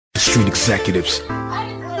street executives.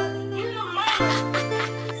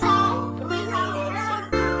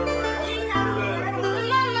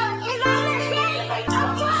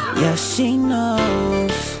 Yeah, she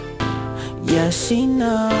knows. Yeah, she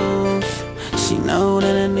knows. She know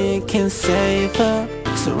that a nigga can save her.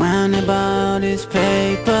 Surrounded by all this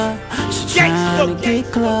paper. She tryna get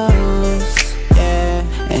close. Yeah,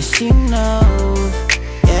 and she knows.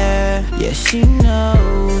 Yeah, yeah, she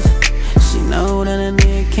knows. She know that a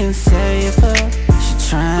nigga can save her. She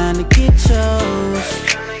tryna get chose.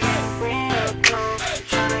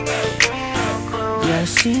 Yeah,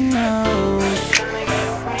 she knows.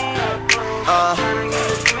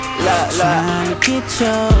 Tryna get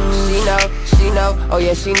chose. She know, oh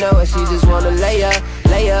yeah, she know it. She just wanna lay up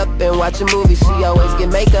and watch a movie. She always get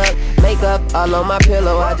makeup all on my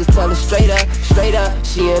pillow. I just tell her straight up.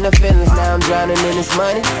 She in her feelings, now I'm drowning in this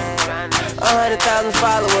money. 100,000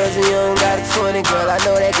 followers and you don't got a 20, girl. I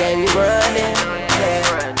know that game you running. Yeah.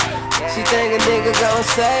 She think a nigga gon'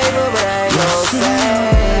 save her, but I ain't gon'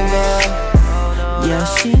 save her. Yeah,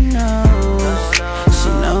 she knows. She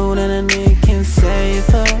know that a nigga can save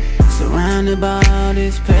her. Surrounded by all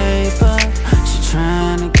this paper. She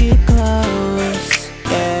tryna get close.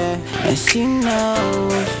 Yeah, and she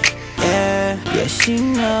knows. Yeah, yeah, she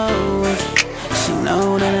knows. She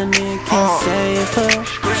know that a nigga can save her.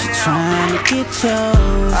 She tryna get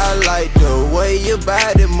chose. I like the way your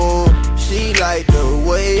body move. She like the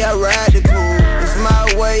way I ride the cool. It's my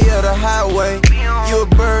way or the highway. You a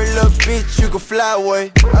bird, little bitch, you can fly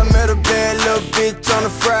away. I met a bad little bitch on a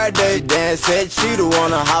Friday. She dance said she the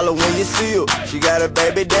one to holler when you see her. She got a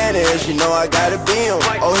baby daddy and she know I gotta be him.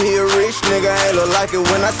 Oh, he a rich nigga, ain't look like it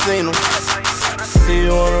when I seen him. See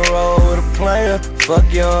you on the road with a player. Fuck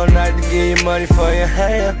you all night to get your money for your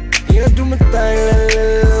hair. You do my thing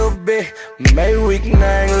little bit. Maybe we can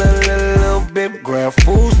hang little bit. Grab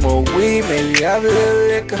food, smoke weed, maybe have a little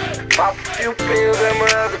liquor. Pop a few pills and my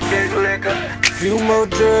other bitch liquor. Few more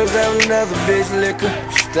drugs, have another bitch liquor.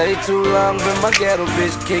 Stay too long, but my ghetto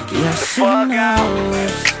bitch kick it. Yeah, she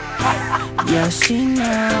knows. Yeah, she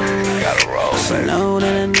knows. She know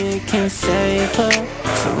that a nigga can save her.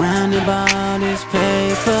 Surrounded by all this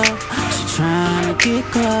paper. She tryna get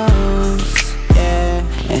close.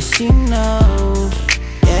 Yeah, and she knows.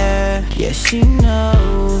 Yeah, yeah, she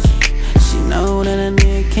knows. She know that a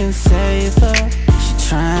nigga can save her. She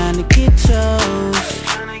tryna get chose.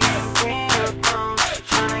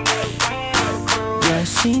 Yeah,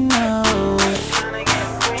 she knows.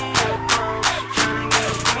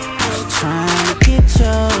 She tryna get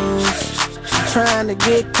chose. She tryna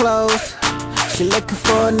get close. She looking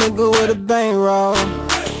for a nigga with a bankroll.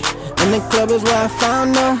 And the club is where I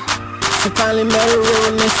found her. She finally met a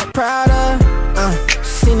real and she proud of.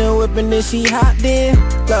 She seen her whipping, then she hopped in.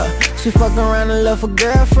 Look, she fucking around and left her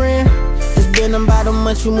girlfriend. It's been about a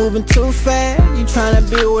month, you moving too fast. You tryna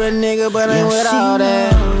be with a nigga, but ain't with all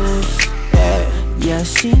that. Yeah, yeah,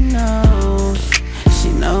 she knows. She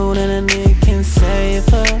know that a nigga can save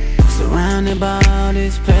her. Surrounded by all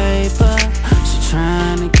this paper. She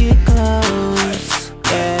tryna get close.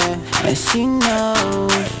 Yeah, and she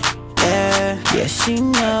knows. Yeah, yeah, she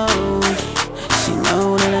knows. She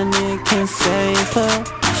know that a nigga can save her.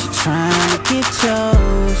 She tryna get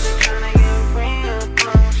chose.